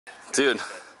Dude,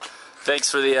 thanks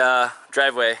for the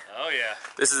driveway. Oh yeah.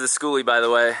 This is the skoolie, by the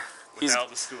way. Without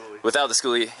the skoolie. Without the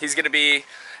skoolie. He's going to be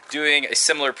doing a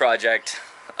similar project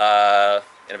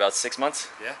in about 6 months.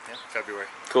 Yeah, February.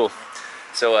 Cool.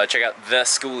 So check out the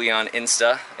skoolie on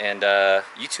Insta and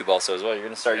YouTube also as well. You're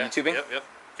going to start YouTubing? Yep.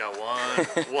 Got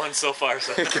one so far.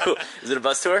 So. Cool. Is it a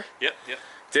bus tour? Yep.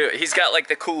 Dude, he's got like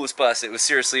the coolest bus. It was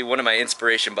seriously one of my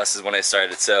inspiration buses when I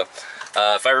started. So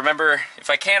if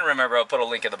I can remember, I'll put a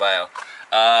link in the bio.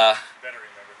 Better remember.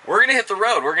 We're going to hit the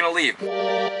road. We're going to leave.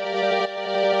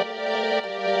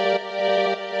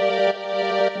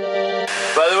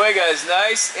 By the way, guys,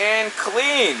 nice and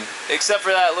clean, except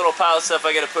for that little pile of stuff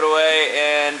I got to put away,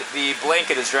 and the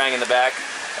blanket is drying in the back.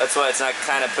 That's why it's not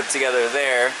kind of put together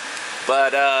there.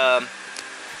 But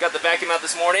got the vacuum out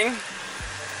this morning.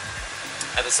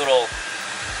 I have this little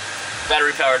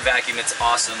battery-powered vacuum. It's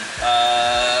awesome.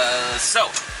 So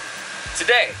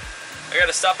today I got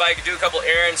to stop by, do a couple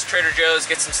errands, Trader Joe's,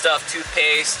 get some stuff,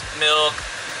 toothpaste, milk,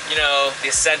 you know, the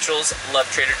essentials. Love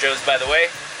Trader Joe's, by the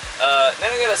way. Then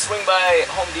I'm gonna swing by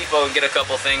Home Depot and get a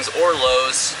couple things, or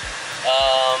Lowe's.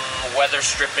 Weather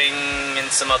stripping and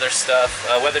some other stuff.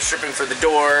 Weather stripping for the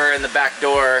door and the back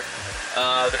door.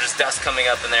 There's dust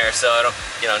coming up in there, so I don't,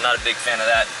 not a big fan of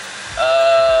that.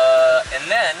 And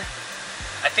then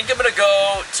I think I'm gonna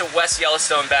go to West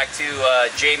Yellowstone, back to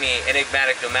Jamie,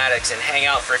 Enigmatic Nomadics, and hang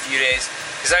out for a few days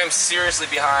because I am seriously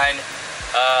behind.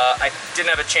 I didn't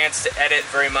have a chance to edit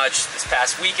very much this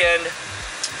past weekend.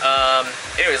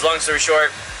 Anyways, long story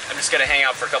short, I'm just gonna hang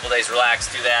out for a couple days,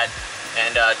 relax, do that,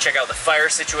 and check out the fire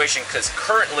situation, because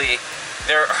currently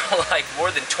there are like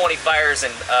more than 20 fires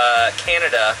in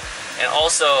Canada, and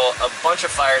also a bunch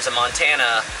of fires in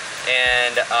Montana,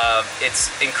 and it's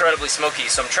incredibly smoky.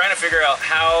 So I'm trying to figure out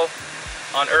how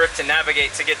on earth to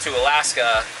navigate to get to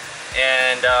Alaska,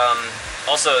 and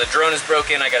also the drone is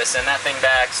broken. I gotta send that thing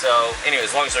back. So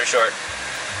anyways, long story short,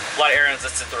 a lot of errands.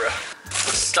 Let's hit the road.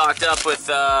 Stocked up with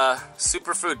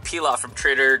superfood pilaf from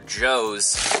Trader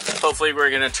Joe's. Hopefully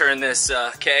we're gonna turn this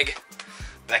keg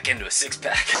back into a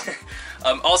 6-pack.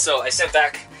 Also, I sent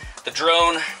back the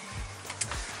drone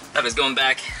that was going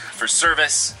back for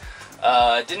service.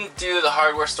 Didn't do the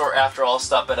hardware store after all,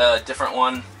 stop at a different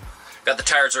one. Got the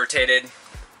tires rotated.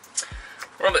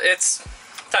 It's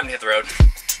time to hit the road.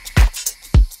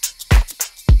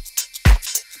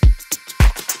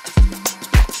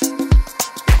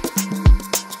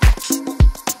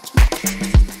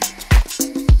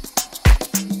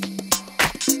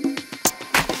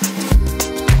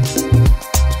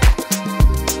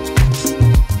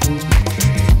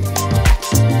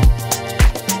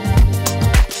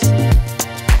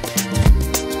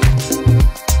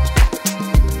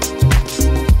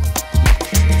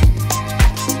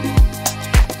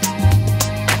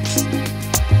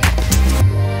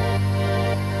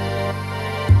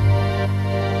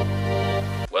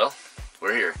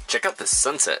 Check out this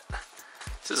sunset.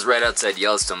 This is right outside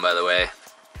Yellowstone, by the way.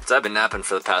 So I've been napping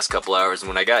for the past couple hours, and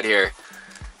when I got here,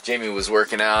 Jamie was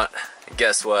working out, and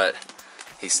guess what?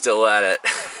 He's still at it.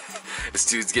 This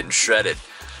dude's getting shredded.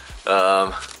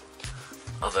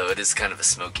 Although it is kind of a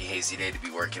smoky, hazy day to be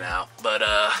working out. But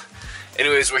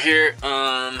anyways, we're here.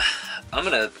 I'm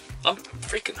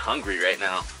freaking hungry right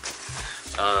now.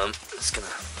 Just gonna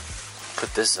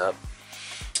put this up.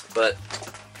 But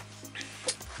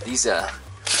these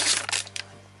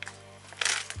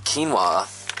quinoa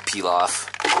pilaf,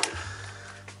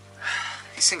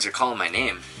 these things are calling my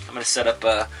name. I'm gonna set up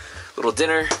a little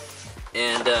dinner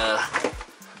and I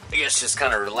guess just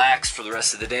kind of relax for the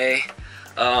rest of the day.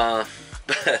 But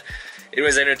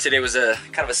anyways, I know today was a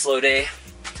kind of a slow day.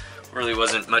 Really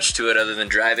wasn't much to it other than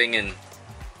driving and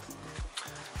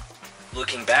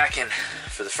looking back, and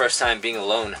for the first time being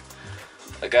alone,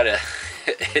 I gotta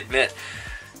admit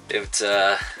it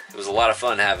was a lot of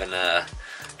fun having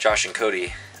Josh and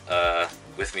Cody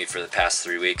with me for the past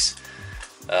 3 weeks.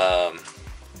 And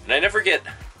I never get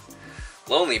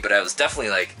lonely, but I was definitely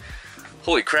like,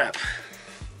 holy crap,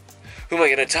 who am I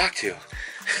gonna talk to?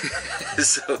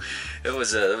 So it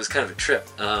was kind of a trip.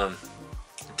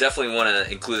 Definitely want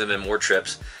to include them in more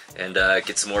trips and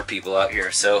get some more people out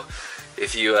here. So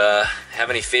if you have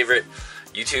any favorite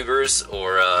YouTubers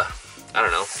or I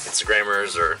don't know,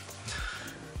 Instagrammers or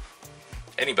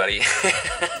anybody,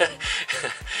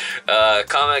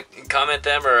 comment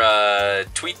them or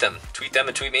tweet them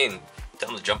and tweet me and tell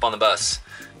them to jump on the bus,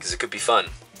 because it could be fun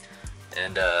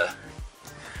and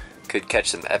could catch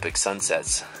some epic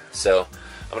sunsets. So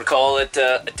I'm gonna call it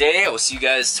a day. I will see you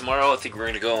guys tomorrow. I think we're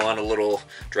gonna go on a little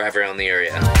drive around the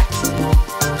area.